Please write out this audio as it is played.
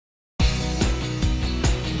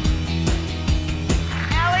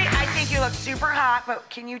look super hot, but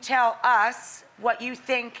can you tell us what you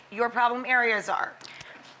think your problem areas are?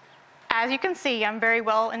 As you can see, I'm very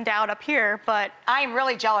well endowed up here, but I'm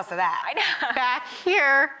really jealous of that. I know. back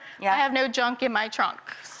here, Yeah. I have no junk in my trunk.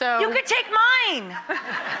 So You could take mine.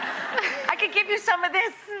 I could give you some of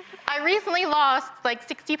this. I recently lost like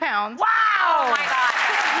 60 pounds. Wow! Oh my God.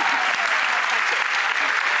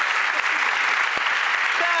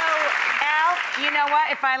 So, Al, you know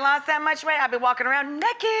what? If I lost that much weight, I'd be walking around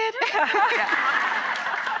naked.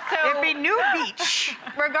 So It'd be nude beach.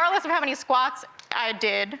 regardless of how many squats I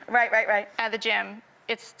did Right. at the gym,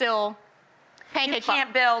 it's still pancake You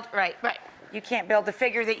can't build, right. Right. You can't build the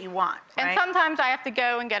figure that you want, And right? sometimes I have to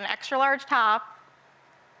go and get an extra large top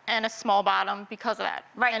and a small bottom because of that.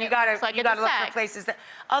 Right, and you it gotta, looks like you it's a gotta look sag. for places that,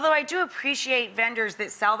 although I do appreciate vendors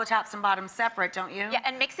that sell the tops and bottoms separate, don't you? Yeah,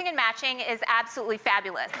 and mixing and matching is absolutely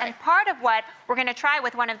fabulous. And part of what we're going to try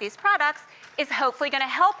with one of these products is hopefully going to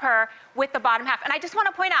help her with the bottom half. And I just want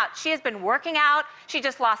to point out, she has been working out, she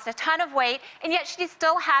just lost a ton of weight, and yet she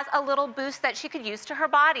still has a little boost that she could use to her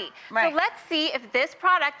body. Right. So let's see if this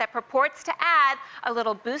product that purports to add a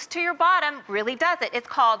little boost to your bottom really does it. It's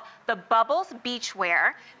called the Bubbles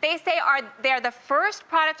Beachwear. They say they're the first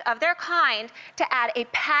product of their kind to add a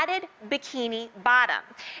padded bikini bottom.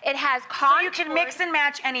 It has So you can mix and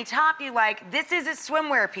match any top you like. This is a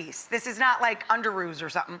swimwear piece. This is not like underoos or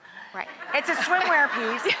something. Right. It's a swimwear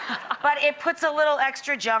piece, but it puts a little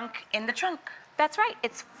extra junk in the trunk. That's right.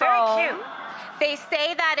 It's very Oh. cute. They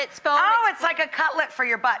say that it's foam. Oh, it's like a cutlet for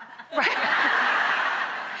your butt.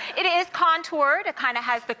 It is contoured. It kind of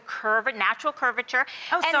has the natural curvature.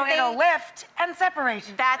 Oh, and so it'll lift and separate.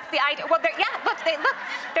 That's the idea. Well, yeah, look,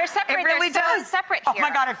 they're separate. It really they're does. So separate Oh here.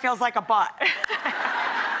 my God, it feels like a butt.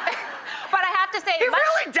 But I have to say, It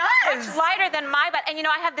really does. much lighter than my butt. And you know,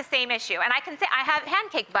 I have the same issue. And I can say I have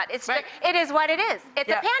pancake butt. It's Right. it is what it is. It's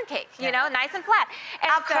Yeah. a pancake, you know, nice and flat. And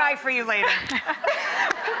I'll so cry for you later.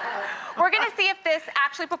 we're going to see if this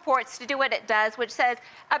actually purports to do what it does, which says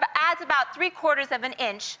adds about 3/4 of an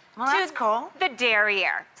inch Well, that's to cool. the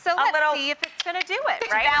derriere. So let's little- see if it's going to do it,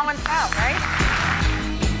 right? Balance out, right?